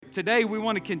Today we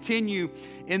want to continue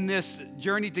in this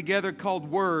journey together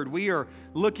called Word. We are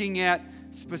looking at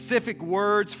specific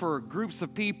words for groups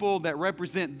of people that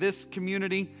represent this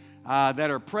community that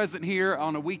are present here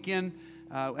on a weekend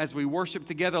as we worship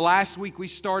together. Last week we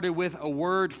started with a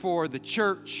word for the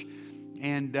church.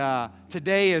 And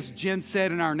today, as Jen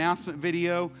said in our announcement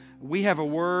video, we have a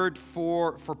word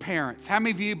for parents. How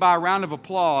many of you, by a round of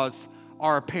applause,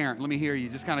 are a parent? Let me hear you.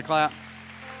 Just kind of clap.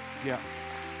 Yeah.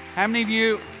 How many of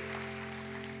you,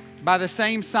 by the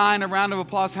same sign, a round of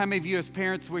applause, how many of you as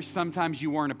parents wish sometimes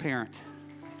you weren't a parent?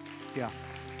 Yeah.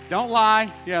 Don't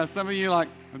lie. Yeah, some of you are like,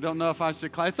 I don't know if I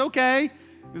should clap. It's okay.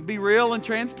 Let's be real and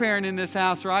transparent in this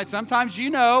house, right? Sometimes you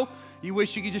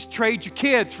wish you could just trade your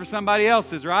kids for somebody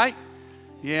else's, right?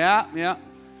 Yeah.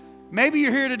 Maybe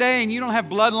you're here today and you don't have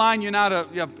bloodline, you're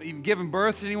not you've given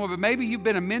birth to anyone, but maybe you've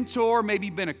been a mentor, maybe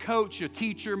you've been a coach, a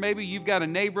teacher, maybe you've got a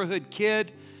neighborhood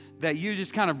kid that you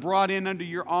just kind of brought in under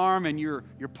your arm and you're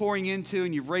pouring into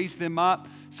and you've raised them up.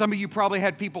 Some of you probably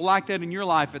had people like that in your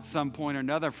life at some point or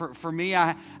another. For me,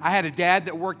 I had a dad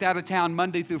that worked out of town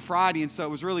Monday through Friday, and so it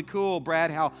was really cool, Brad,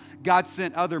 how God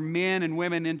sent other men and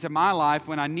women into my life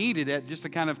when I needed it, just to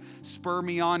kind of spur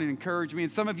me on and encourage me.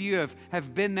 And some of you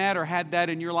have been that or had that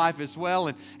in your life as well.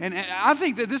 And I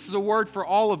think that this is a word for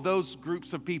all of those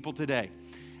groups of people today.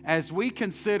 As we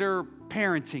consider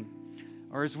parenting,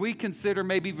 or as we consider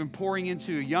maybe even pouring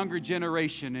into a younger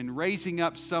generation and raising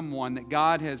up someone that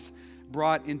God has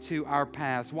brought into our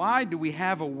paths. Why do we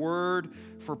have a word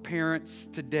for parents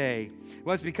today?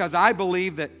 Well, it's because I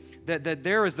believe that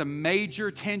there is a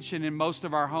major tension in most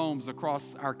of our homes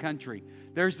across our country.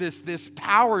 There's this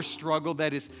power struggle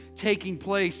that is taking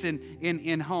place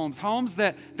in homes. Homes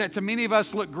that to many of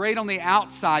us look great on the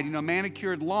outside,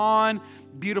 manicured lawn,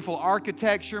 beautiful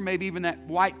architecture, maybe even that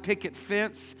white picket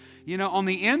fence. On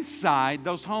the inside,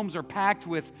 those homes are packed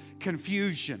with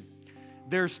confusion.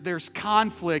 There's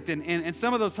conflict, and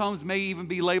some of those homes may even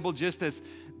be labeled just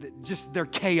they're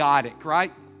chaotic,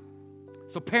 right?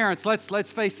 So parents,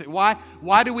 let's face it.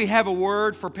 Why do we have a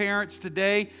word for parents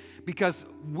today? Because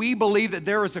we believe that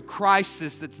there is a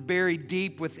crisis that's buried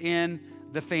deep within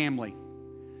the family.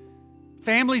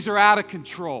 Families are out of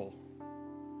control.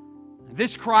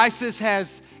 This crisis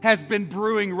has been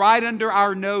brewing right under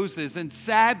our noses, and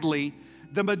sadly,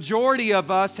 the majority of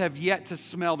us have yet to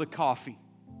smell the coffee.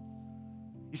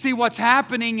 You see, what's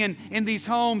happening in these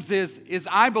homes is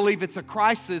I believe it's a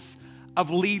crisis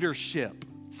of leadership.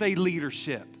 Say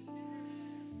leadership.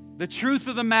 The truth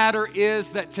of the matter is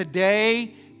that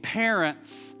today,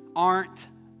 parents aren't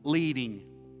leading.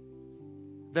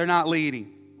 They're not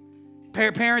leading.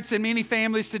 Parents in many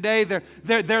families today,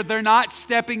 they're not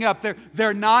stepping up.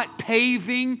 They're not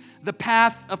paving the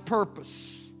path of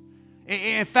purpose.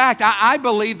 In fact, I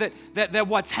believe that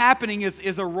what's happening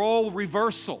is a role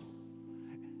reversal.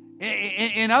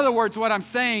 In other words, what I'm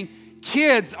saying,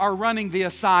 kids are running the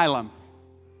asylum.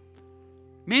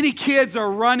 Many kids are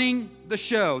running the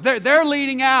show. They're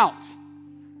leading out.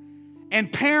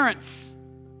 And parents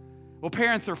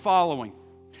are following.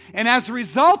 And as a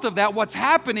result of that, what's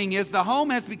happening is the home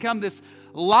has become this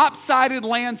lopsided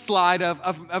landslide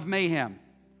of mayhem.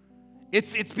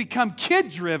 It's become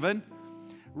kid-driven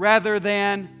rather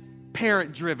than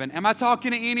parent-driven. Am I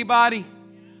talking to anybody?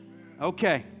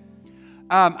 Okay.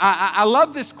 I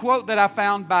love this quote that I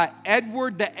found by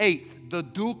Edward VIII, the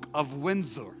Duke of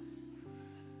Windsor.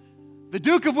 The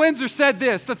Duke of Windsor said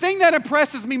this: "The thing that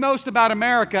impresses me most about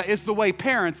America is the way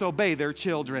parents obey their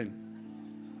children."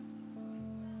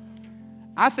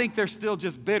 I think they're still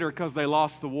just bitter because they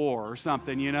lost the war or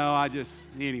something,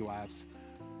 anyways.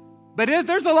 But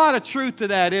there's a lot of truth to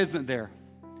that, isn't there?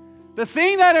 The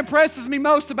thing that impresses me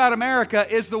most about America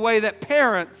is the way that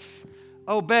parents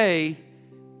obey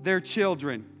their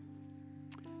children.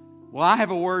 Well, I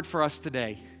have a word for us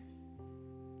today.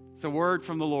 It's a word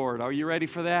from the Lord. Are you ready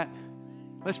for that?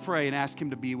 Let's pray and ask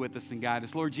Him to be with us and guide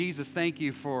us. Lord Jesus, thank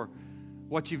you for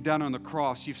what you've done on the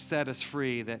cross. You've set us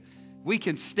free, that we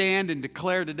can stand and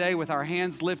declare today with our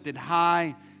hands lifted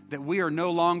high that we are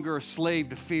no longer a slave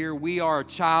to fear. We are a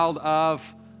child of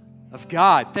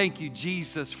God. Thank you,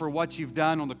 Jesus, for what you've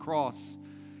done on the cross.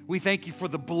 We thank you for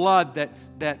the blood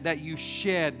that you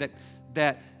shed,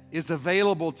 that is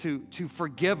available to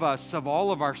forgive us of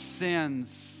all of our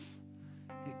sins.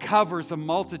 It covers a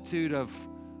multitude of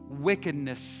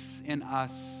wickedness in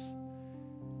us.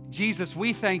 Jesus,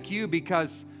 we thank you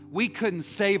because we couldn't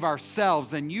save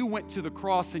ourselves, and you went to the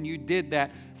cross and you did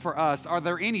that for us. Are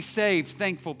there any saved,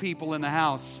 thankful people in the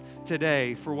house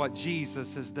today for what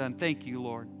Jesus has done? Thank you,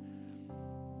 Lord.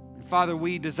 And Father,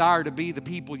 we desire to be the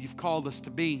people you've called us to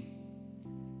be.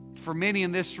 For many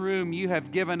in this room, you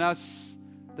have given us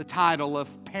the title of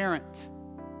parent.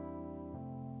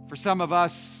 For some of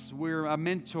us, we're a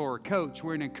mentor, coach,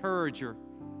 we're an encourager,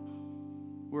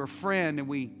 we're a friend, and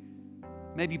we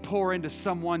maybe pour into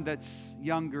someone that's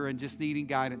younger and just needing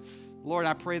guidance. Lord,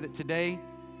 I pray that today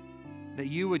that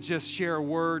you would just share a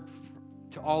word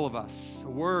to all of us, a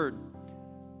word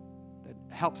that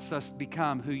helps us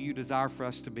become who you desire for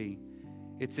us to be.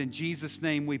 It's in Jesus'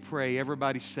 name we pray.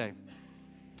 Everybody say,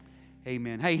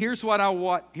 amen. Hey, here's what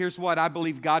I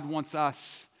believe God wants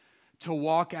us to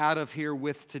walk out of here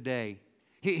with today.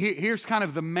 Here's kind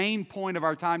of the main point of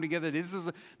our time together. This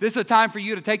is a time for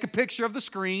you to take a picture of the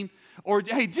screen, or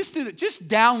hey, just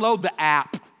download the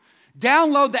app.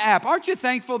 Download the app. Aren't you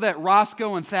thankful that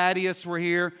Roscoe and Thaddeus were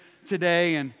here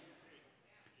today? And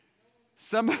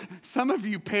some of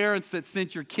you parents that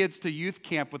sent your kids to youth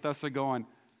camp with us are going,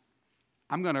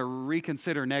 I'm going to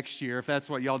reconsider next year if that's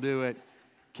what y'all do at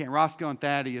Camp Roscoe and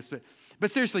Thaddeus. But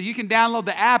seriously, you can download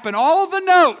the app and all of the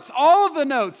notes,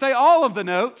 say all of the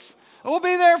notes, will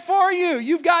be there for you.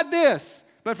 You've got this.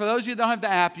 But for those of you that don't have the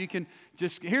app, you can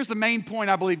here's the main point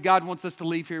I believe God wants us to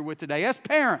leave here with today. As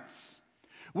parents,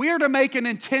 we are to make an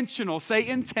intentional, say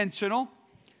intentional.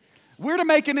 We're to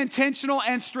make an intentional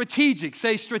and strategic,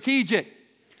 say strategic.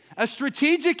 A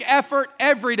strategic effort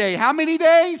every day. How many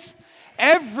days?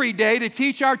 Every day to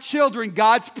teach our children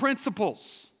God's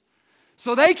principles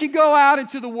so they can go out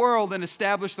into the world and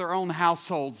establish their own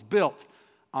households built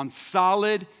on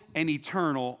solid and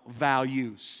eternal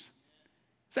values.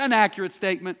 Is that an accurate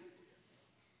statement?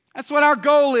 That's what our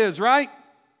goal is, right?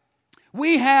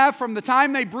 We have, from the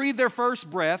time they breathe their first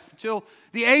breath till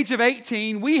the age of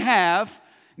 18, we have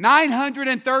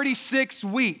 936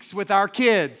 weeks with our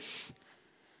kids.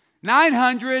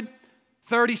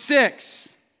 936.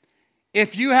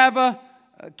 If you have a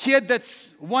kid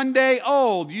that's 1 day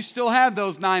old, you still have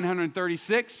those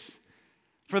 936.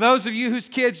 For those of you whose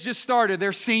kids just started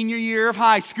their senior year of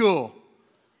high school,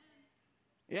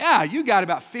 yeah, you got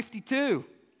about 52.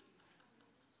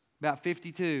 About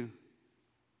 52.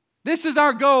 This is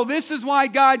our goal. This is why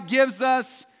God gives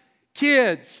us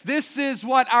kids. This is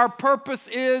what our purpose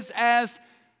is as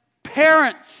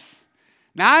parents.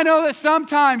 Now, I know that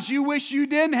sometimes you wish you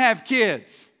didn't have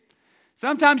kids.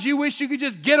 Sometimes you wish you could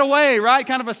just get away, right?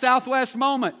 Kind of a Southwest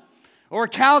moment or a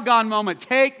Calgon moment.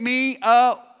 Take me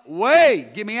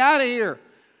away. Get me out of here.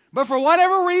 But for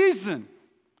whatever reason,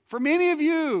 for many of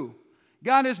you,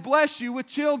 God has blessed you with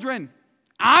children.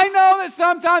 I know that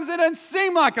sometimes it doesn't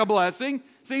seem like a blessing.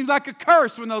 It seems like a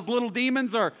curse when those little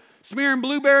demons are smearing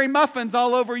blueberry muffins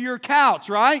all over your couch,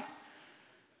 right?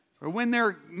 Or when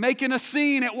they're making a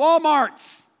scene at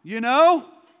Walmart's,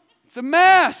 It's a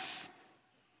mess.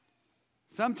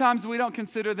 Sometimes we don't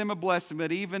consider them a blessing,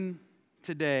 but even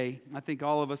today, I think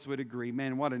all of us would agree,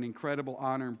 man, what an incredible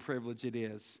honor and privilege it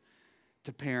is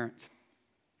to parent.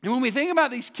 And when we think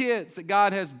about these kids that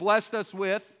God has blessed us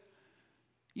with,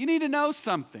 you need to know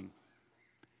something.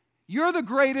 You're the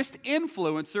greatest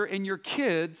influencer in your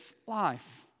kid's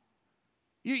life.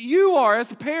 You are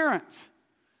as a parent.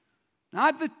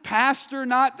 Not the pastor,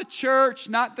 not the church,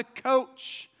 not the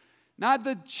coach, not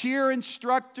the cheer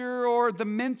instructor or the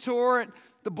mentor at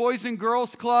the Boys and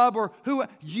Girls Club or who.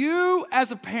 You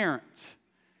as a parent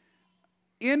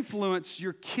influence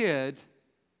your kid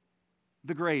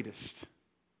the greatest.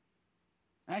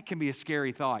 That can be a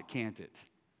scary thought, can't it?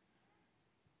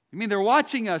 I mean, they're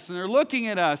watching us and they're looking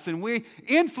at us and we're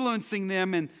influencing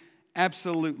them, and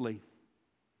absolutely,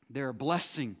 they're a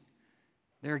blessing.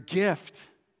 They're a gift.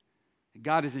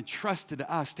 God has entrusted to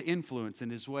us to influence in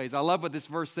His ways. I love what this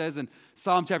verse says in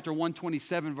Psalm chapter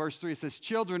 127, verse 3. It says,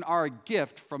 children are a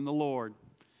gift from the Lord.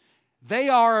 They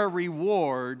are a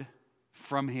reward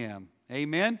from Him.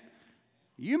 Amen?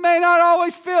 You may not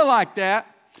always feel like that.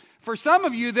 For some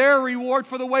of you, they're a reward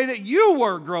for the way that you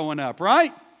were growing up,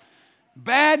 right?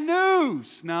 Bad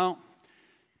news. No.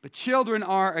 But children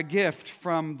are a gift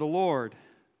from the Lord.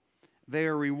 They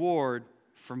are a reward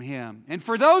from Him. And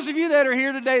for those of you that are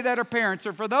here today that are parents,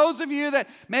 or for those of you that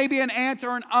may be an aunt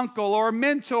or an uncle or a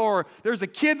mentor, there's a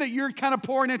kid that you're kind of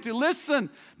pouring into, listen,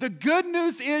 the good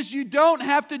news is you don't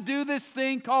have to do this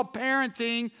thing called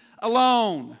parenting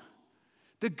alone.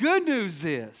 The good news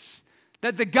is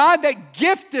that the God that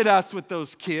gifted us with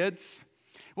those kids,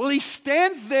 well, He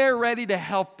stands there ready to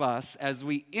help us as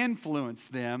we influence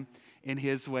them in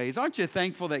His ways. Aren't you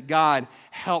thankful that God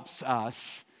helps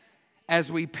us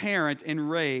as we parent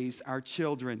and raise our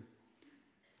children?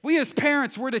 We as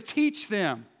parents, we're to teach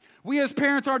them. We as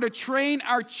parents are to train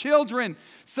our children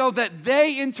so that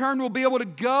they in turn will be able to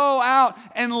go out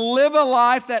and live a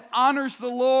life that honors the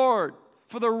Lord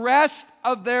for the rest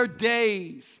of their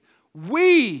days.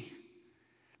 We,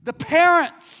 The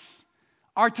parents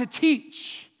are to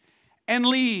teach and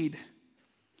lead.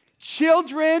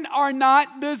 Children are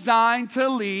not designed to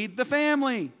lead the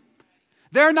family.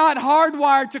 They're not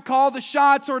hardwired to call the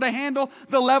shots or to handle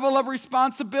the level of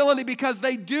responsibility because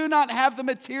they do not have the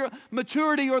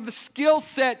maturity or the skill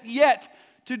set yet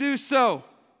to do so.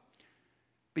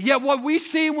 But yet what we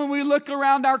see when we look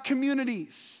around our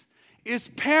communities is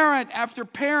parent after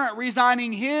parent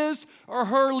resigning his or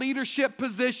her leadership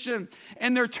position,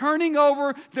 and they're turning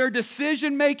over their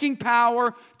decision-making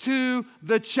power to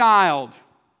the child.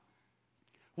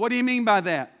 What do you mean by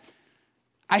that?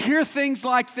 I hear things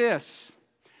like this.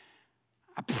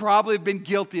 I probably have been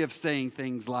guilty of saying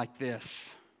things like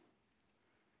this.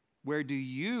 Where do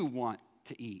you want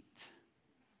to eat?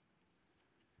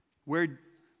 Where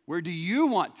do you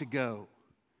want to go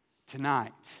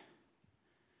tonight?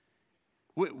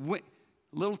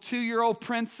 Little 2-year-old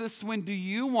princess, when do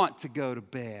you want to go to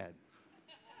bed?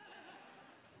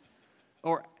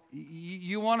 Or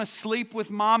you want to sleep with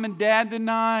mom and dad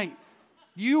tonight?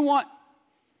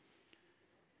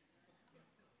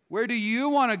 Where do you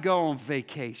want to go on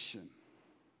vacation?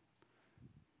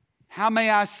 How may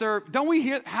I serve? Don't we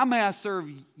hear, how may I serve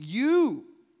you?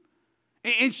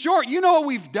 In short, you know what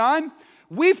we've done?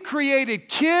 We've created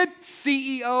kid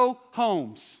CEO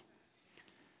homes.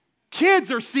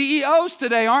 Kids are CEOs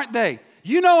today, aren't they?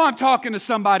 You know I'm talking to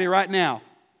somebody right now.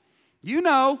 You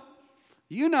know.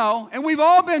 And we've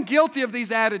all been guilty of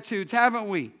these attitudes, haven't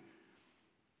we?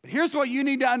 But here's what you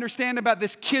need to understand about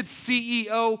this kid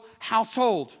CEO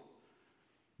household.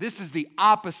 This is the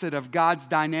opposite of God's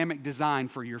dynamic design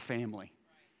for your family.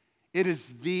 It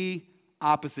is the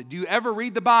opposite. Do you ever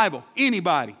read the Bible?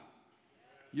 Anybody?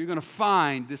 You're going to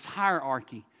find this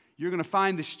hierarchy. You're going to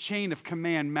find this chain of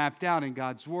command mapped out in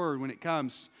God's Word when it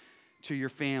comes to your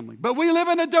family. But we live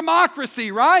in a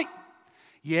democracy, right?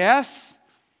 Yes.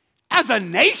 As a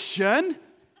nation.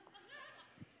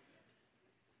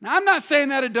 Now, I'm not saying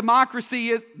that a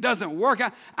democracy doesn't work.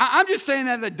 I'm just saying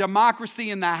that a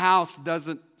democracy in the house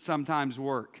doesn't sometimes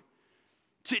work.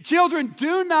 Children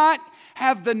do not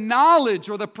have the knowledge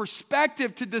or the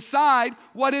perspective to decide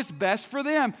what is best for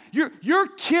them. Your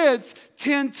kids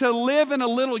tend to live in a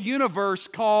little universe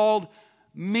called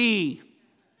me.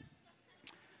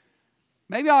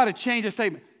 Maybe I ought to change the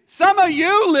statement. Some of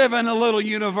you live in a little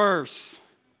universe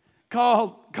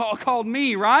called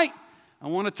me, right? I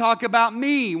want to talk about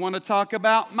me. I want to talk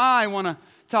about I want to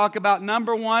talk about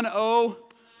number 1, O.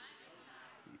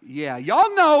 Yeah,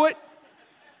 y'all know it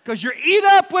because you're eat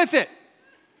up with it.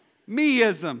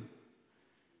 Meism.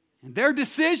 And their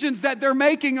decisions that they're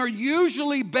making are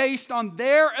usually based on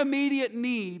their immediate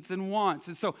needs and wants.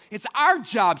 And so it's our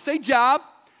job, say job.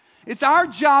 It's our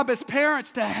job as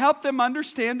parents to help them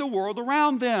understand the world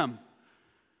around them.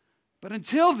 But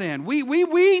until then, we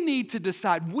need to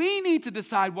decide. We need to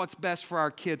decide what's best for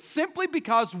our kids simply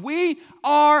because we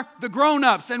are the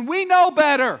grown-ups and we know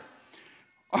better.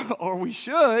 Or we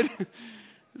should.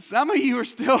 Some of you are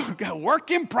still a work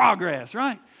in progress,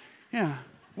 right? Yeah.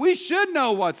 We should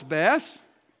know what's best.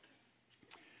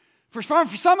 For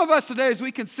some of us today, as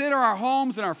we consider our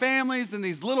homes and our families and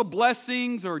these little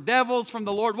blessings or devils from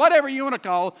the Lord, whatever you want to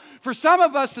call it, for some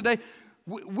of us today,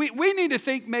 we need to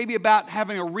think maybe about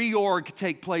having a reorg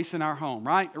take place in our home,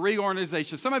 right? A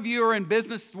reorganization. Some of you are in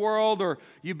business world or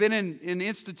you've been in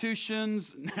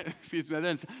institutions. Excuse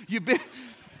me.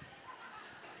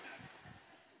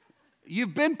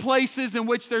 You've been places in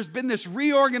which there's been this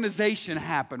reorganization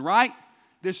happen, right?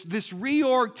 This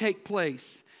reorg take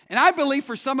place. And I believe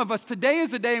for some of us, today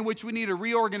is a day in which we need a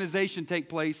reorganization take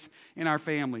place in our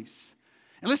families.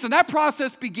 And listen, that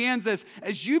process begins as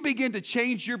you begin to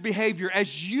change your behavior,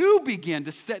 as you begin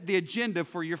to set the agenda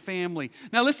for your family.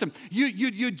 Now listen,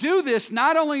 you do this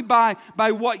not only by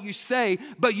what you say,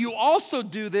 but you also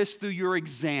do this through your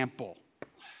example.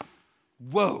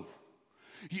 Whoa.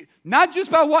 Not just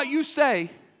by what you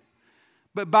say,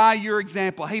 but by your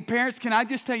example. Hey, parents, can I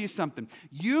just tell you something?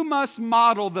 You must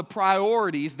model the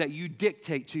priorities that you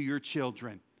dictate to your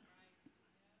children.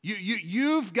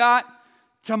 You've got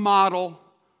to model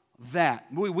that.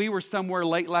 We were somewhere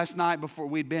late last night before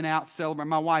we'd been out celebrating.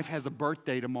 My wife has a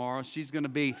birthday tomorrow. She's going to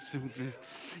be,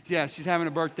 yeah, she's having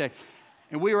a birthday.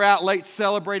 And we were out late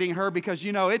celebrating her because,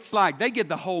 it's like they get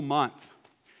the whole month,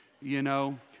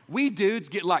 We dudes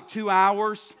get like 2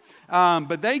 hours,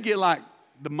 but they get like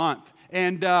the month.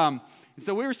 And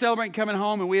so we were celebrating coming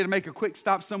home, and we had to make a quick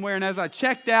stop somewhere. And as I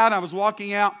checked out, I was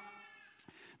walking out.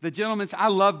 The gentleman said, I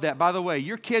love that. By the way,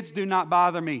 your kids do not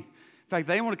bother me. In fact,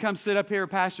 they want to come sit up here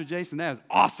with Pastor Jason. That is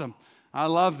awesome. I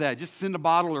love that. Just send a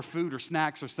bottle or food or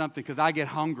snacks or something because I get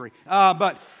hungry.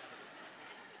 But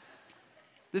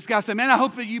This guy said, man, I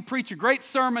hope that you preach a great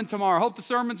sermon tomorrow. I hope the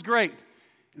sermon's great.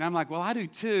 And I'm like, well, I do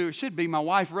too. It should be. My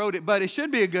wife wrote it, but it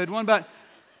should be a good one. But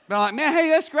I'm like, man, hey,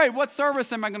 that's great. What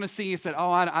service am I going to see? He said,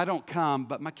 oh, I don't come,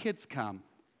 but my kids come.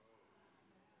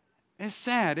 It's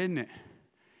sad, isn't it?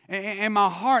 And my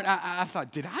heart, I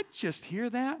thought, did I just hear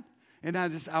that? And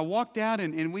I walked out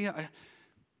and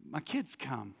my kids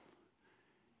come.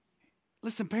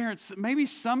 Listen, parents, maybe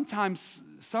sometimes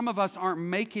some of us aren't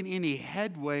making any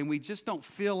headway and we just don't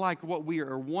feel like what we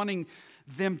are wanting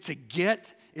them to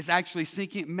get is actually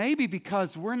sinking. Maybe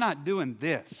because we're not doing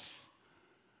this.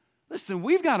 Listen,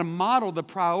 we've got to model the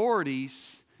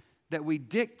priorities that we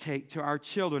dictate to our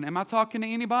children. Am I talking to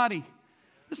anybody?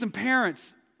 Listen,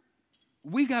 parents,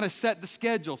 we've got to set the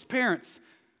schedules. Parents,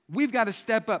 we've got to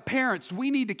step up. Parents,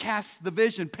 we need to cast the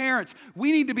vision. Parents,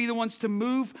 we need to be the ones to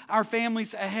move our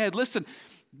families ahead. Listen,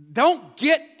 don't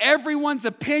get everyone's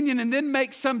opinion and then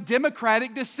make some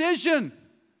democratic decision.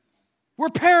 We're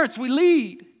parents, we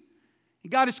lead.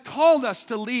 God has called us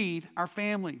to lead our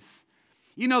families.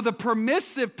 You know, the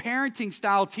permissive parenting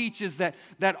style teaches that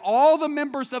all the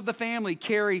members of the family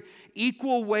carry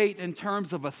equal weight in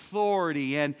terms of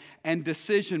authority and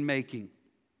decision making.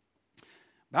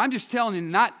 But I'm just telling you,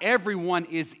 not everyone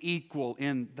is equal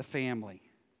in the family.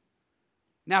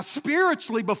 Now,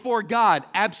 spiritually before God,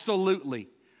 absolutely.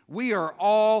 We are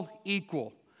all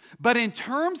equal. But in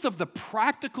terms of the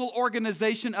practical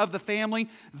organization of the family,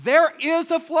 there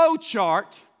is a flow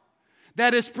chart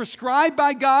that is prescribed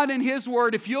by God in His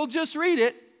Word. If you'll just read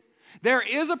it, there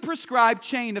is a prescribed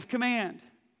chain of command.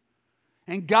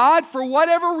 And God, for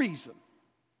whatever reason,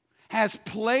 has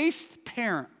placed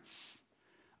parents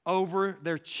over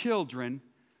their children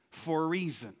for a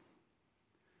reason.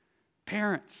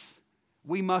 Parents,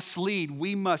 we must lead.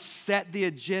 We must set the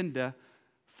agenda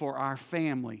for our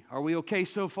family. Are we okay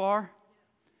so far?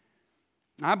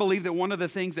 I believe that one of the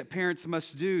things that parents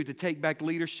must do to take back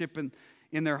leadership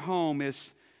in their home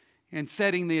is, in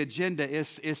setting the agenda,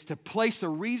 is to place a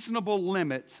reasonable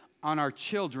limit on our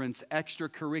children's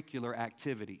extracurricular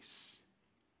activities.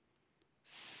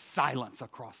 Silence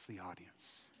across the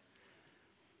audience.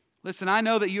 Listen, I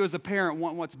know that you as a parent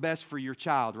want what's best for your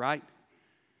child, right?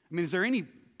 I mean, is there any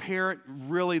parent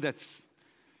really that's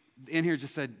in here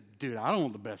just said, dude, I don't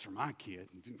want the best for my kid.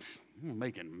 I'm going to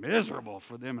make it miserable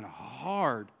for them and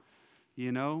hard,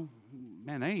 you know?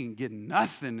 Man, they ain't getting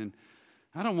nothing. And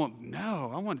I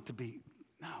want it to be,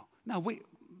 no,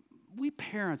 we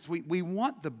parents, we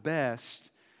want the best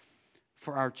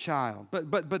for our child.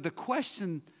 But the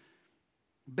question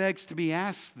begs to be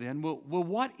asked then, well,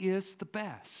 what is the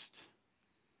best?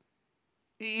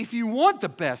 If you want the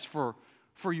best for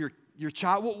your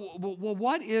child, well,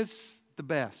 what is the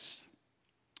best?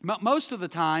 Most of the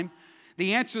time,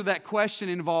 the answer to that question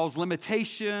involves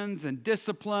limitations and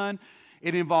discipline.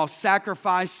 It involves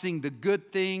sacrificing the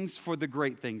good things for the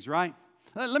great things, right?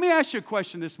 Let me ask you a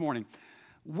question this morning.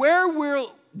 Where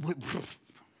will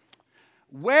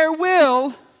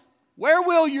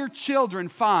your children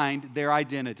find their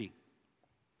identity?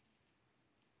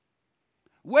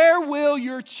 Where will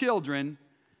your children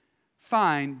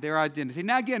find their identity?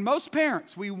 Now again, most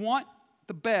parents, we want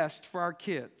the best for our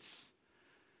kids.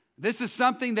 This is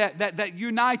something that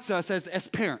unites us as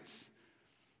parents.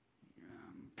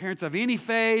 Parents of any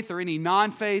faith or any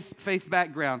non-faith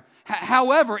background.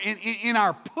 However, in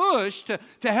our push to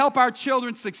help our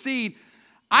children succeed,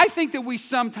 I think that we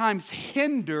sometimes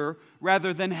hinder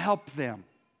rather than help them.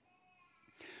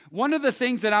 One of the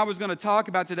things that I was going to talk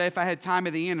about today, if I had time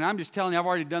at the end, and I'm just telling you, I've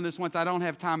already done this once, I don't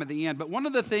have time at the end, but one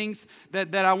of the things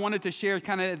that I wanted to share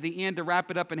kind of at the end to wrap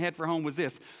it up and head for home was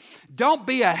this. Don't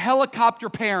be a helicopter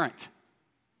parent.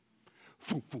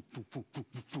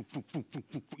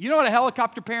 You know what a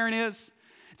helicopter parent is?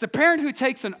 It's a parent who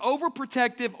takes an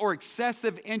overprotective or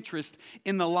excessive interest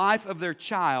in the life of their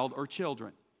child or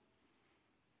children.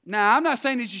 Now, I'm not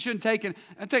saying that you shouldn't take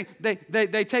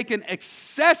they take an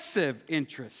excessive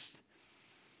interest.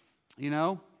 You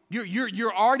know,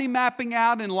 you're already mapping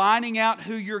out and lining out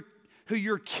who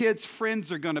your kids'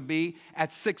 friends are going to be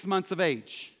at 6 months of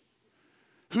age,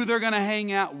 who they're going to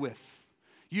hang out with.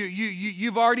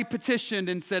 You've already petitioned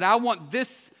and said, I want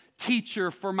this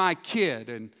teacher for my kid,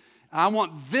 and I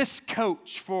want this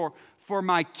coach for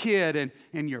my kid,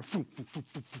 and you're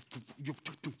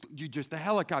just a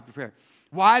helicopter parent.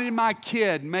 Why did my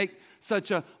kid make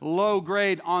such a low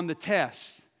grade on the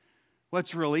test? Well,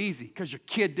 it's real easy, because your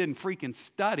kid didn't freaking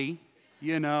study,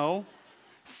 you know.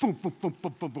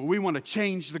 We want to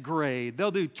change the grade.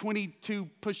 They'll do 22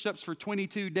 push-ups for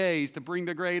 22 days to bring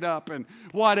the grade up and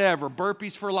whatever,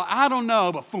 burpees for life. I don't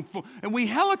know, but and we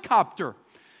helicopter.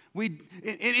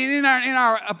 In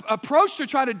our approach to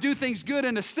try to do things good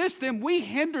and assist them, we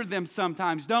hinder them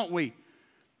sometimes, don't we?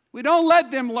 We don't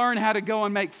let them learn how to go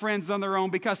and make friends on their own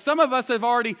because some of us have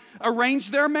already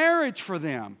arranged their marriage for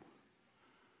them.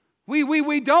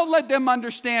 We don't let them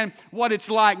understand what it's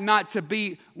like not to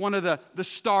be one of the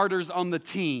starters on the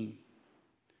team.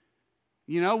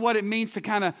 You know what it means to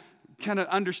kind of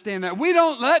understand that. We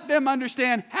don't let them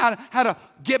understand how to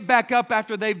get back up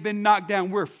after they've been knocked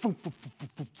down.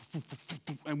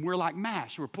 And we're like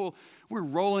MASH. We're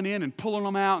rolling in and pulling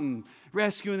them out and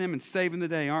rescuing them and saving the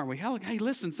day, aren't we? Hey,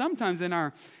 listen, sometimes in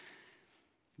our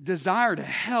desire to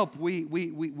help,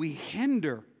 we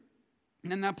hinder.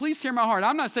 And now please hear my heart.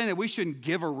 I'm not saying that we shouldn't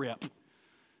give a rip.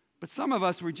 But some of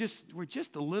us, we're just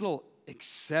a little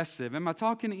excessive. Am I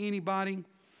talking to anybody?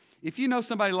 If you know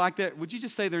somebody like that, would you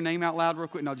just say their name out loud real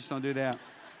quick? No, just don't do that.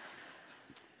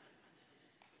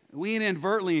 We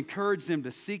inadvertently encourage them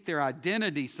to seek their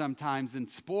identity sometimes in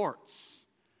sports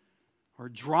or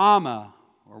drama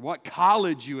or what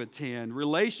college you attend,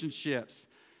 relationships,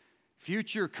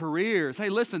 future careers. Hey,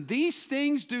 listen, these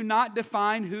things do not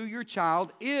define who your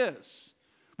child is.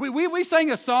 We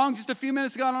sang a song just a few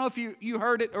minutes ago. I don't know if you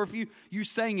heard it or if you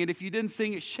sang it. If you didn't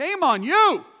sing it, shame on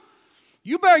you.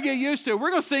 You better get used to it. We're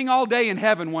going to sing all day in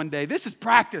heaven one day. This is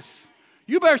practice.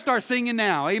 You better start singing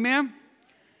now. Amen?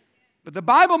 But the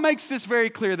Bible makes this very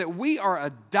clear that we are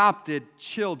adopted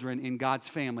children in God's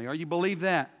family. Are you believe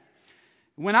that?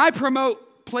 When I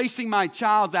promote placing my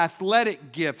child's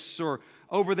athletic gifts or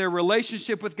over their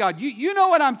relationship with God, you know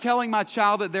what I'm telling my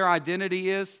child that their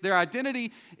identity is? Their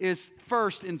identity is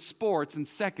first in sports and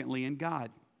secondly in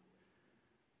God.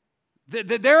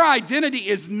 Their identity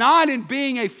is not in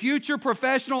being a future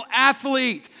professional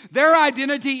athlete. Their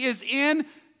identity is in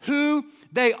who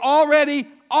they already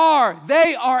are.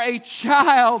 They are a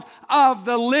child of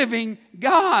the living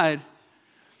God.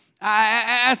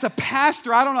 As a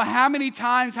pastor, I don't know how many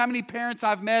parents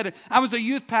I've met. I was a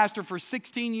youth pastor for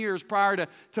 16 years prior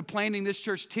to planting this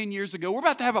church 10 years ago. We're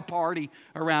about to have a party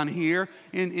around here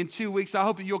in 2 weeks. I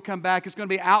hope that you'll come back. It's going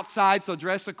to be outside, so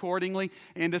dress accordingly.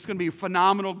 And it's going to be a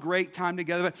phenomenal, great time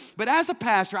together. But as a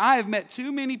pastor, I have met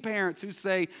too many parents who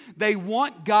say they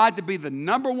want God to be the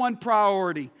number one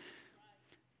priority.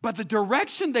 But the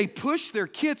direction they push their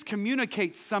kids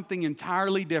communicates something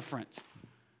entirely different.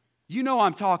 You know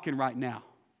I'm talking right now.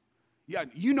 Yeah,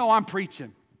 you know I'm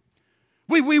preaching.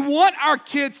 We want our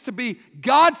kids to be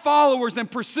God followers and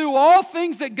pursue all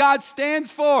things that God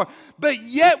stands for, but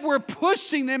yet we're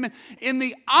pushing them in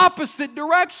the opposite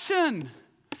direction.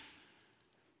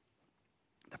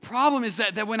 The problem is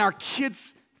that when our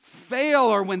kids fail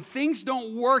or when things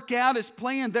don't work out as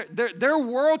planned, their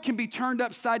world can be turned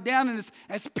upside down. And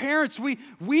as parents, we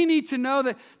need to know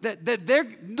that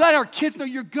let our kids know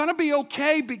you're going to be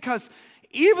okay, because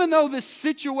even though this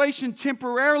situation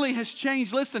temporarily has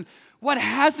changed, listen, what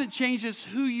hasn't changed is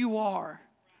who you are.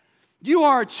 You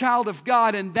are a child of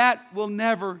God, and that will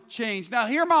never change. Now,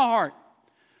 hear my heart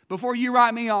before you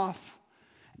write me off.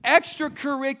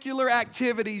 Extracurricular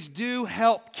activities do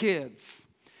help kids.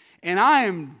 And I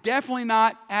am definitely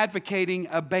not advocating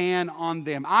a ban on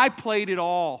them. I played it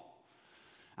all.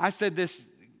 I said this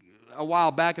a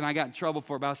while back and I got in trouble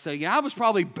for it by saying, I was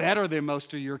probably better than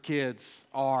most of your kids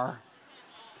are.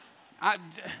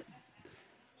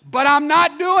 But I'm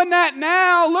not doing that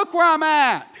now. Look where I'm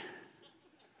at.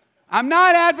 I'm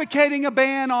not advocating a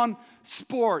ban on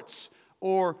sports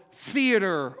or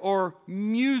theater or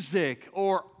music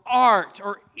or art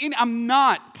or I'm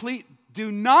not. Please. Do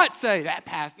not say that,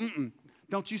 Pastor.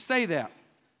 Don't you say that.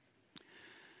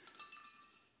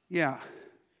 Yeah.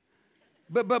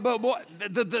 But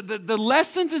the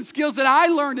lessons and skills that I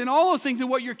learned in all those things and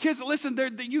what your kids, listen,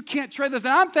 you can't trade those.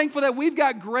 And I'm thankful that we've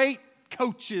got great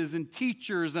coaches and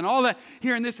teachers and all that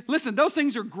here in this. Listen, those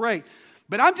things are great.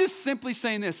 But I'm just simply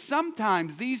saying this.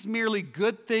 Sometimes these merely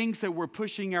good things that we're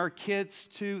pushing our kids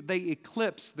to, they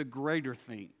eclipse the greater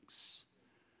things.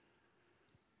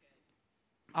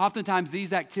 Oftentimes,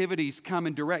 these activities come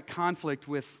in direct conflict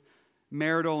with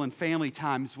marital and family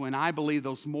times when I believe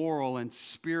those moral and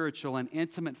spiritual and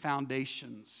intimate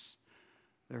foundations,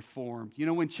 they're formed. You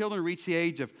know, when children reach the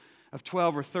age of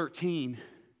 12 or 13,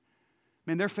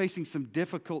 man, they're facing some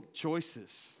difficult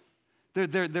choices.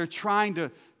 They're trying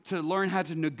to learn how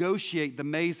to negotiate the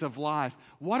maze of life.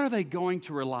 What are they going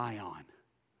to rely on?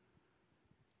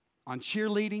 On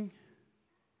cheerleading?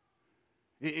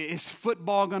 Is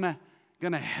football going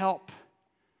to help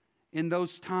in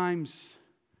those times?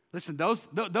 Listen,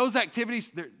 those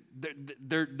activities,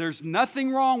 there's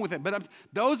nothing wrong with it, but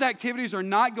those activities are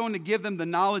not going to give them the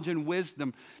knowledge and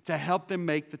wisdom to help them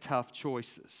make the tough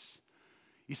choices.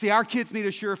 You see, our kids need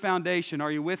a sure foundation.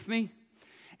 Are you with me?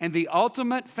 And the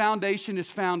ultimate foundation is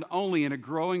found only in a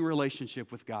growing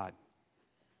relationship with God.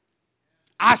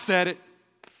 I said it.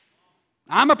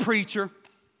 I'm a preacher.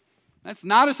 That's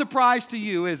not a surprise to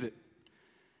you, is it?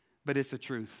 But it's the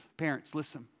truth. Parents,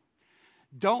 listen.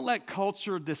 Don't let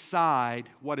culture decide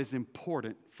what is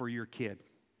important for your kid.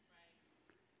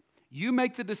 You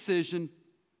make the decision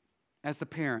as the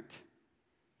parent.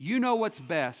 You know what's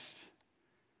best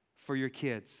for your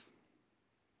kids.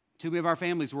 Too many of our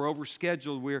families, we're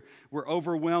overscheduled, we're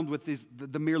overwhelmed with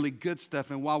the merely good stuff,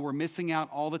 and while we're missing out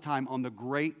all the time on the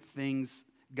great things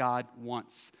God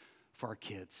wants for our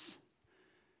kids.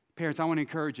 Parents, I want to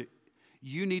encourage you.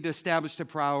 You need to establish the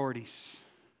priorities.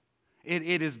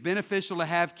 It is beneficial to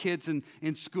have kids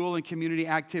in school and community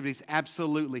activities,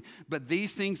 absolutely. But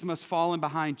these things must fall in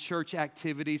behind church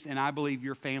activities, and I believe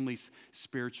your family's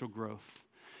spiritual growth.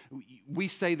 We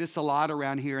say this a lot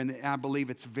around here, and I believe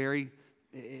it's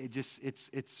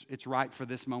it's right for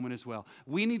this moment as well.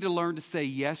 We need to learn to say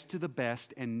yes to the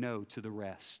best and no to the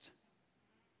rest.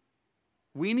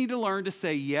 We need to learn to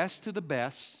say yes to the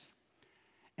best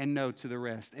and no to the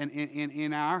rest. And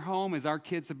in our home, as our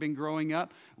kids have been growing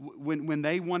up, when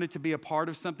they wanted to be a part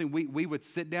of something, we would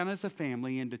sit down as a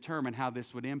family and determine how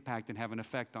this would impact and have an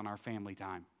effect on our family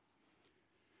time.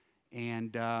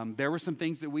 And there were some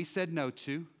things that we said no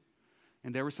to,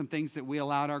 and there were some things that we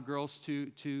allowed our girls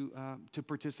to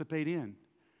participate in.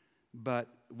 But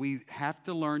we have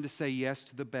to learn to say yes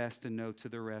to the best and no to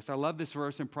the rest. I love this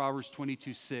verse in Proverbs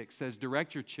 22:6. Says,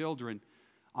 direct your children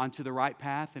onto the right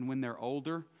path, and when they're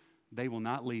older, they will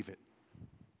not leave it.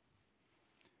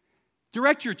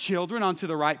 Direct your children onto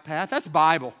the right path. That's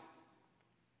Bible.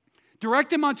 Direct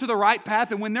them onto the right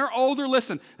path, and when they're older,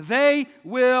 listen, they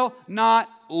will not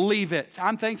leave it.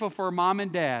 I'm thankful for mom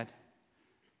and dad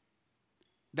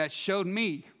that showed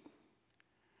me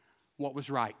what was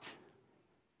right.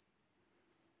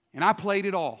 And I played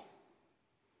it all.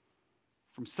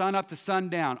 From sun up to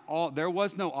sundown, there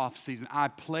was no off season. I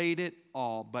played it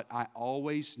all, but I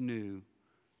always knew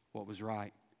what was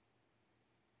right.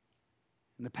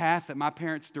 And the path that my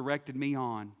parents directed me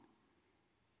on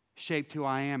shaped who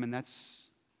I am, and that's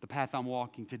the path I'm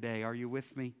walking today. Are you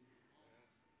with me?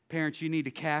 Parents, you need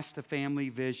to cast a family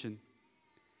vision.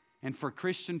 And for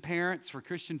Christian parents, for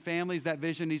Christian families, that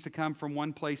vision needs to come from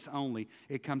one place only.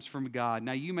 It comes from God.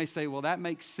 Now, you may say, well, that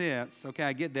makes sense. Okay,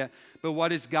 I get that. But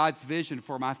what is God's vision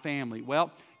for my family?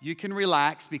 Well, you can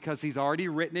relax because He's already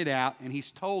written it out and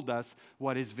He's told us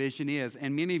what His vision is.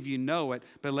 And many of you know it,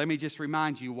 but let me just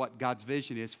remind you what God's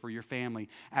vision is for your family.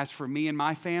 As for me and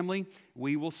my family,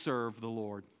 we will serve the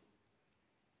Lord.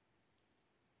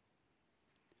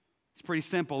 It's pretty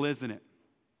simple, isn't it?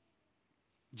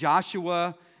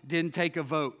 Joshua didn't take a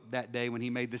vote that day when he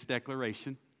made this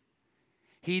declaration.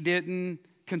 He didn't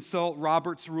consult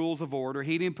Robert's Rules of Order.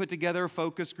 He didn't put together a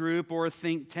focus group or a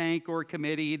think tank or a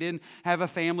committee. He didn't have a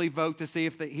family vote to see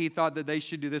if he thought that they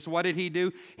should do this. What did he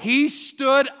do? He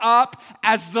stood up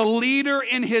as the leader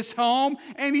in his home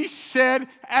and he said,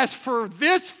 as for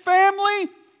this family,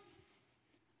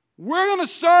 we're going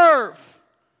to serve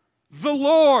the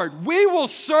Lord. We will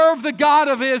serve the God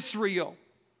of Israel.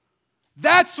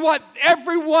 That's what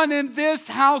everyone in this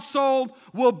household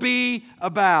will be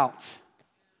about.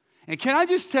 And can I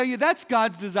just tell you, that's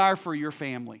God's desire for your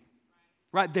family.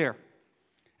 Right there.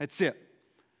 That's it.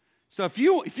 So if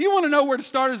you want to know where to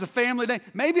start as a family day,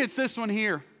 maybe it's this one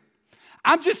here.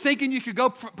 I'm just thinking you could go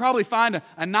probably find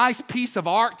a nice piece of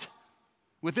art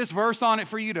with this verse on it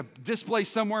for you to display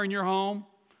somewhere in your home.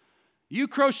 You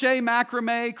crochet,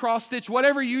 macrame, cross stitch,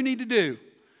 whatever you need to do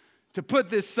to put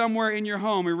this somewhere in your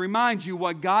home and remind you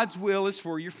what God's will is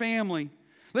for your family.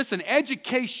 Listen,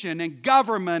 education and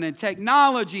government and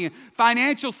technology and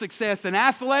financial success and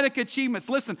athletic achievements,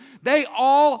 listen, they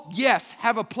all, yes,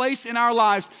 have a place in our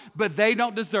lives, but they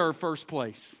don't deserve first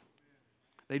place.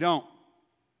 They don't.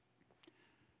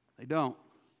 They don't.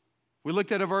 We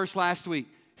looked at a verse last week.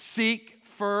 Seek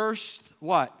first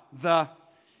what? The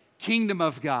kingdom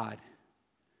of God.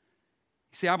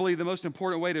 See, I believe the most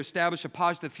important way to establish a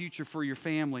positive future for your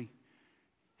family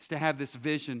is to have this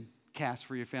vision cast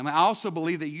for your family. I also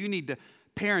believe that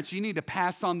parents, you need to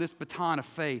pass on this baton of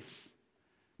faith.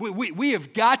 We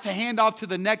have got to hand off to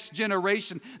the next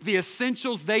generation the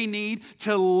essentials they need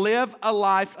to live a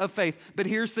life of faith. But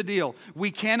here's the deal.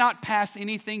 We cannot pass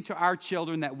anything to our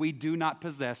children that we do not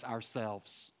possess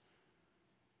ourselves.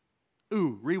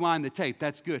 Ooh, rewind the tape.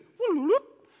 That's good.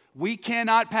 We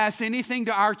cannot pass anything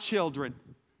to our children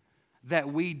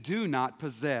that we do not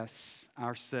possess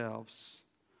ourselves.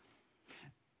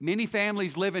 Many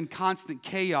families live in constant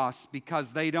chaos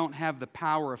because they don't have the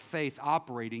power of faith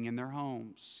operating in their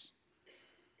homes.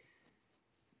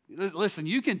 Listen,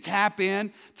 you can tap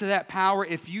in to that power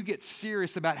if you get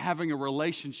serious about having a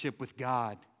relationship with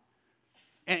God.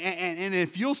 And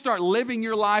if you'll start living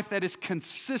your life that is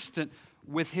consistent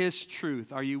with His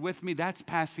truth. Are you with me? That's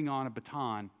passing on a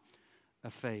baton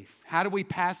of faith. How do we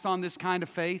pass on this kind of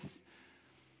faith?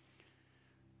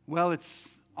 Well,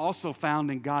 it's also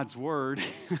found in God's Word.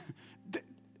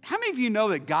 How many of you know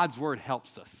that God's Word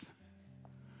helps us?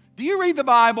 Do you read the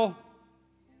Bible?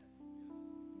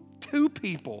 2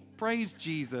 people. Praise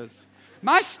Jesus.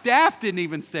 My staff didn't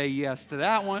even say yes to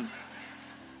that one.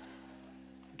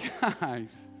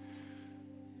 Guys.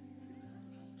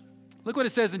 Look what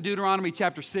it says in Deuteronomy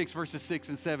chapter 6, verses 6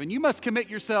 and 7. You must commit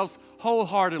yourselves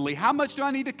wholeheartedly. How much do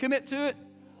I need to commit to it?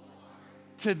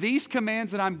 To these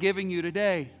commands that I'm giving you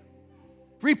today.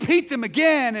 Repeat them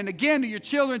again and again to your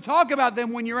children. Talk about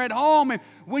them when you're at home and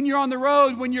when you're on the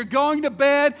road, when you're going to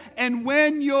bed, and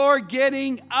when you're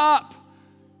getting up.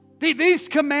 These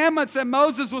commandments that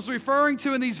Moses was referring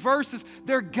to in these verses,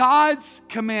 they're God's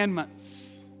commandments.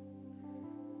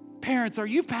 Parents, are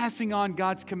you passing on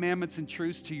God's commandments and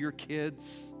truths to your kids?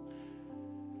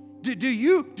 Do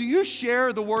you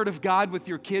share the Word of God with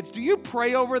your kids? Do you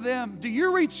pray over them? Do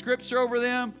you read Scripture over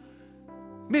them?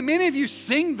 Many of you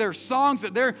sing their songs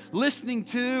that they're listening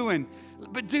to,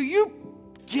 but do you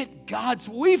get God's?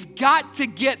 We've got to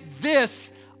get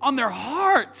this on their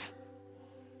heart.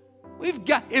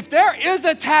 If there is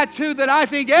a tattoo that I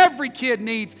think every kid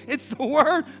needs, it's the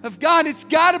Word of God. It's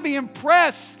got to be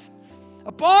impressed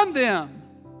upon them.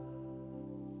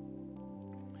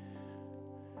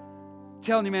 I'm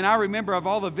telling you, man, I remember of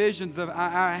all the visions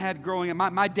I had growing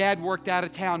up. My dad worked out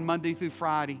of town Monday through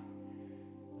Friday.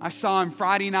 I saw him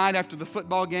Friday night after the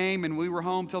football game, and we were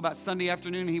home till about Sunday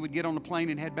afternoon, and he would get on the plane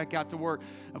and head back out to work.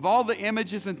 Of all the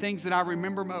images and things that I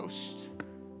remember most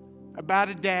about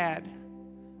a dad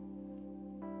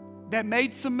that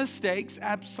made some mistakes,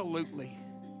 absolutely.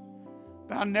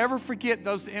 But I'll never forget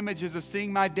those images of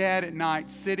seeing my dad at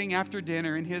night sitting after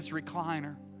dinner in his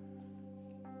recliner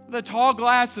with a tall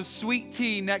glass of sweet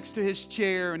tea next to his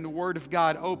chair and the Word of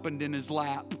God opened in his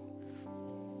lap.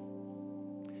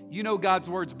 You know God's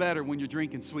Word's better when you're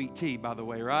drinking sweet tea, by the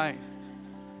way, right?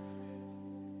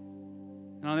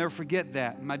 And I'll never forget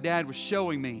that. My dad was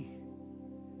showing me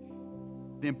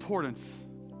the importance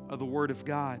of the Word of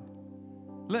God.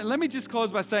 Let me just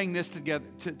close by saying this together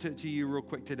to you real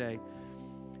quick today.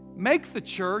 Make the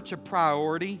church a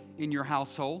priority in your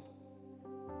household.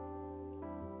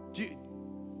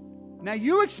 Now,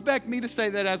 you expect me to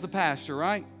say that as a pastor,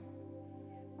 right?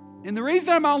 And the reason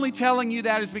I'm only telling you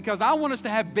that is because I want us to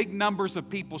have big numbers of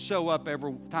people show up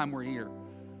every time we're here.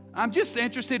 I'm just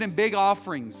interested in big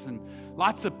offerings and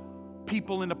lots of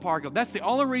people in the park. That's the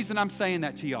only reason I'm saying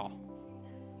that to y'all.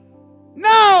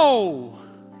 No!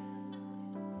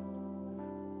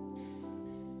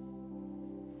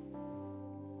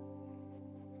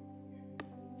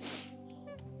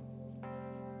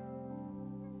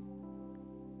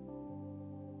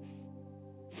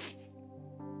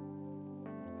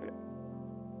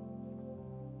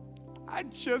 I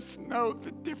just know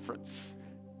the difference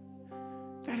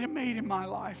that it made in my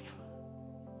life.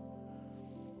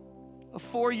 A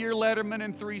 4-year letterman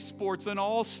in 3 sports, an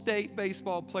all-state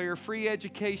baseball player, free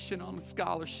education on a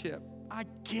scholarship. I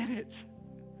get it.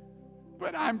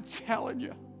 But I'm telling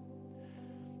you,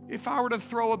 if I were to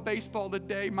throw a baseball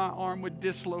today, my arm would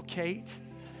dislocate.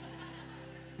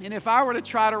 And if I were to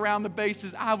try to round the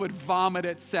bases, I would vomit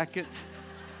at second.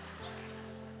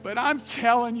 But I'm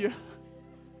telling you,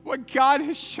 what God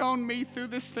has shown me through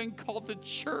this thing called the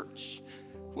church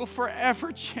will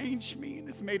forever change me and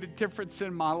has made a difference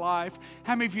in my life.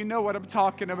 How many of you know what I'm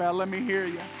talking about? Let me hear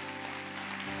you.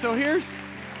 So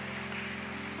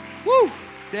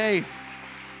Dave,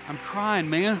 I'm crying,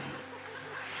 man.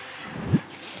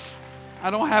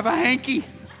 I don't have a hanky.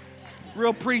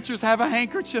 Real preachers have a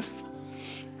handkerchief.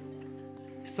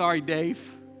 Sorry, Dave.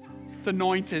 It's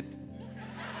anointed.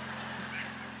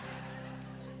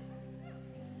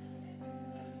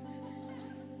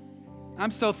 I'm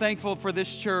so thankful for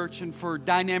this church and for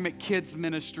Dynamic Kids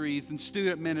Ministries and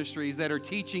student ministries that are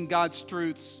teaching God's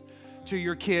truths to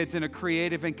your kids in a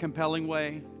creative and compelling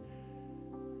way.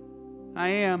 I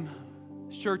am.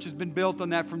 This church has been built on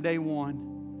that from day one.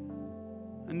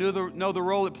 I know the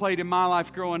role it played in my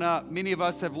life growing up. Many of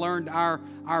us have learned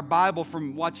our Bible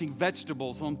from watching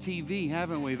Vegetables on TV,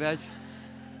 haven't we?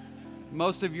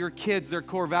 Most of your kids, their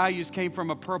core values came from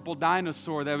a purple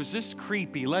dinosaur that was just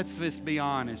creepy. Let's just be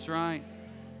honest, right?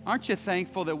 Aren't you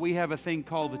thankful that we have a thing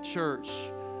called the church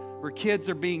where kids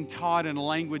are being taught in a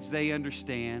language they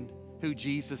understand who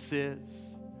Jesus is.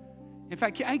 In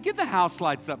fact, hey, get the house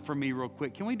lights up for me real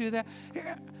quick. Can we do that?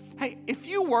 Hey, if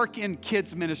you work in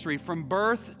kids ministry from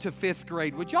birth to 5th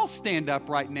grade, would y'all stand up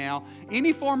right now?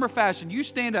 Any form or fashion, you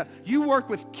stand up. You work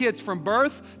with kids from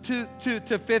birth to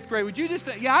 5th grade. Would you just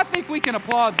say, yeah, I think we can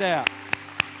applaud that.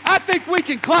 I think we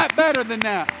can clap better than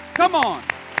that. Come on.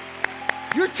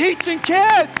 You're teaching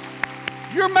kids.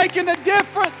 You're making a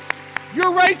difference.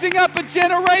 You're raising up a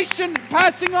generation,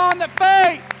 passing on the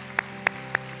faith.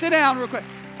 Sit down real quick.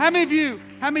 How many of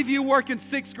you work in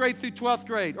 6th grade through 12th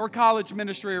grade or college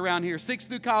ministry around here? 6th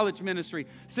through college ministry,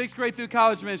 6th grade through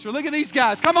college ministry. Look at these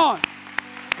guys. Come on.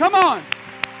 Come on.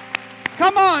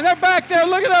 Come on. They're back there.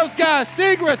 Look at those guys.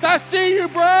 Segrist, I see you,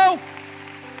 bro.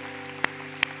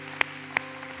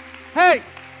 Hey,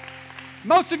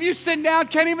 most of you sitting down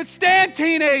can't even stand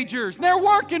teenagers. They're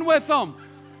working with them.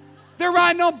 They're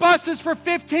riding on buses for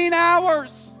 15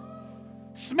 hours,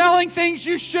 smelling things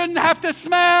you shouldn't have to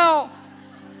smell.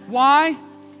 Why?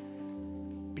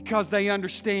 Because they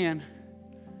understand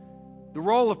the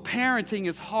role of parenting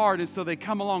is hard, and so they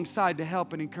come alongside to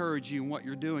help and encourage you in what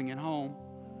you're doing at home.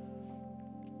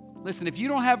 Listen, if you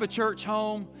don't have a church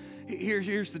home,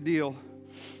 here's the deal.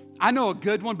 I know a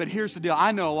good one, but here's the deal.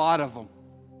 I know a lot of them.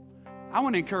 I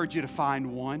want to encourage you to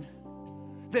find one.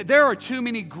 There are too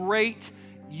many great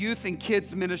youth and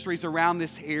kids ministries around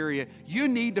this area. You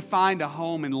need to find a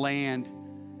home and land.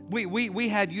 We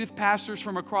had youth pastors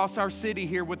from across our city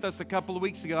here with us a couple of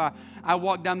weeks ago. I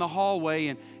walked down the hallway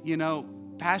and,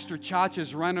 Pastor Chach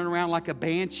is running around like a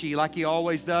banshee, like he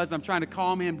always does. I'm trying to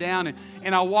calm him down.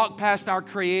 And I walked past our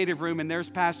creative room, and there's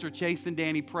Pastor Chase and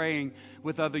Danny praying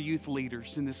with other youth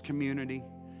leaders in this community.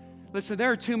 Listen,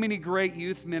 there are too many great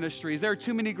youth ministries. There are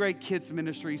too many great kids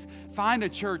ministries. Find a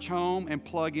church home and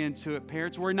plug into it,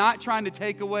 parents. We're not trying to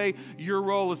take away your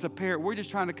role as a parent. We're just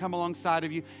trying to come alongside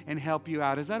of you and help you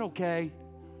out. Is that okay?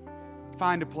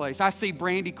 Find a place. I see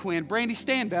Brandy Quinn. Brandy,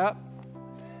 stand up.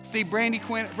 See Brandy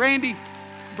Quinn. Brandy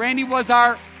was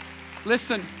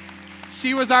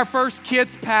she was our first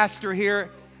kids pastor here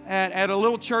at a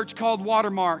little church called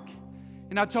Watermark.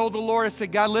 And I told the Lord, I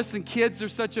said, God, listen, kids are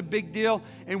such a big deal,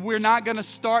 and we're not going to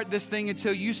start this thing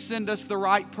until you send us the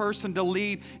right person to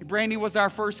lead. Brandy was our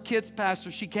first kids pastor.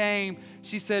 She came.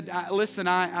 She said, listen,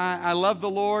 I love the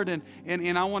Lord, and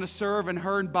I want to serve. And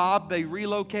her and Bob, they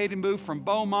relocated, moved from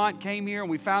Beaumont, came here, and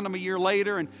we found them a year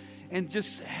later and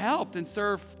just helped and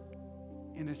served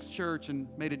in his church and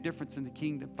made a difference in the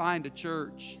kingdom. Find a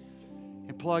church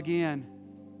and plug in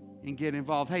and get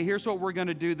involved. Hey, here's what we're going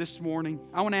to do this morning.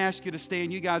 I want to ask you to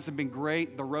stand. You guys have been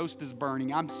great. The roast is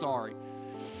burning. I'm sorry.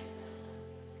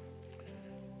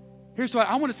 Here's what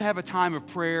I want us to have a time of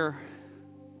prayer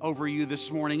over you this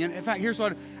morning. And in fact, here's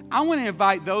what I want to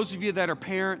invite those of you that are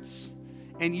parents,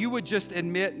 and you would just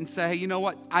admit and say, hey, you know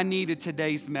what? I needed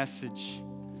today's message.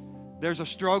 There's a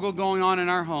struggle going on in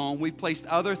our home. We've placed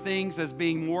other things as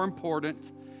being more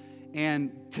important.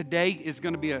 And today is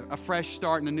going to be a fresh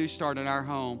start and a new start in our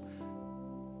home.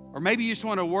 Or maybe you just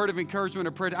want a word of encouragement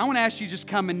or prayer. I want to ask you to just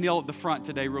come and kneel at the front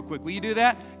today real quick. Will you do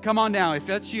that? Come on down. If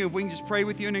that's you, if we can just pray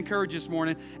with you and encourage this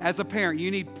morning. As a parent,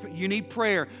 you need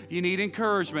prayer. You need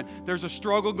encouragement. There's a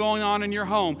struggle going on in your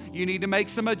home. You need to make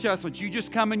some adjustments. You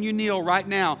just come and you kneel right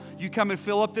now. You come and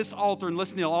fill up this altar and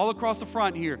let's kneel all across the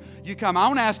front here. You come. I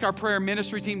want to ask our prayer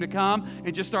ministry team to come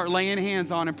and just start laying hands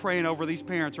on and praying over these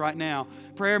parents right now.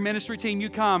 Prayer ministry team, you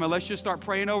come and let's just start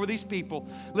praying over these people.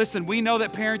 Listen, we know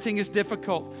that parenting is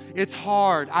difficult. It's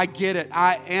hard. I get it.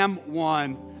 I am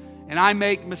one. And I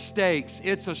make mistakes.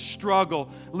 It's a struggle.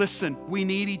 Listen, we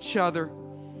need each other.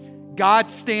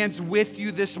 God stands with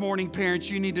you this morning, parents.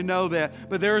 You need to know that.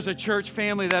 But there is a church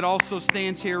family that also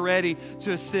stands here ready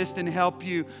to assist and help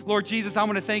you. Lord Jesus, I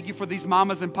want to thank you for these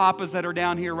mamas and papas that are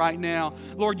down here right now.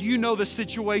 Lord, you know the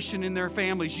situation in their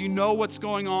families. You know what's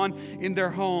going on in their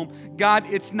home. God,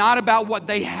 it's not about what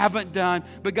they haven't done.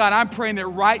 But God, I'm praying that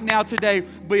right now today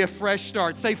will be a fresh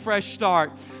start. Say fresh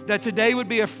start. That today would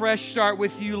be a fresh start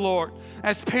with you, Lord.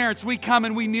 As parents, we come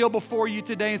and we kneel before you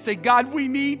today and say, God, we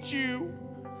need you.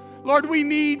 Lord, we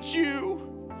need you.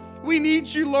 We need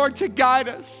you, Lord, to guide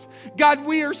us. God,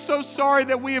 we are so sorry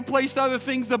that we have placed other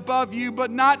things above you,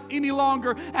 but not any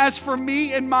longer. As for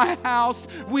me and my house,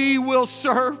 we will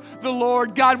serve the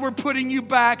Lord. God, we're putting you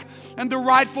back in the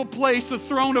rightful place, the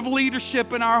throne of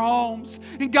leadership in our homes.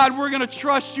 And God, we're going to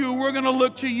trust you. We're going to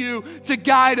look to you to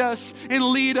guide us and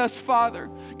lead us, Father.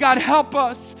 God, help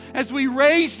us as we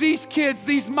raise these kids,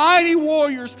 these mighty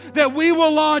warriors that we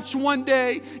will launch one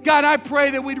day. God, I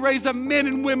pray that we'd raise up men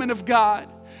and women of God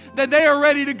that they are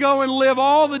ready to go and live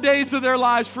all the days of their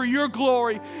lives for your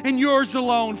glory and yours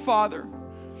alone, Father.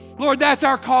 Lord, that's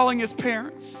our calling as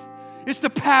parents. It's to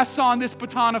pass on this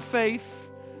baton of faith.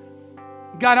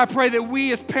 God, I pray that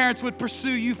we as parents would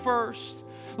pursue you first.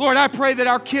 Lord, I pray that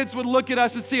our kids would look at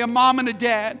us and see a mom and a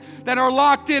dad that are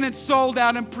locked in and sold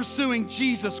out and pursuing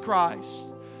Jesus Christ.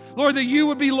 Lord, that you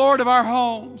would be Lord of our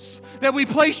homes, that we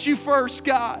place you first,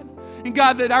 God. And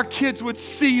God, that our kids would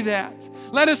see that.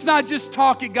 Let us not just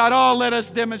talk it, God. Oh, let us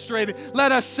demonstrate it.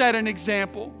 Let us set an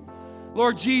example.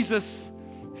 Lord Jesus,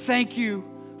 thank you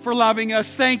for loving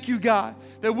us. Thank you, God,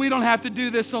 that we don't have to do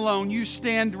this alone. You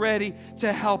stand ready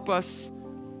to help us.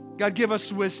 God, give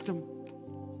us wisdom.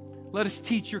 Let us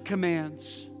teach your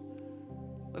commands.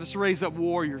 Let us raise up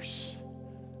warriors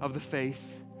of the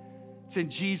faith. It's in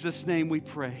Jesus' name we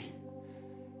pray.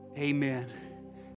 Amen.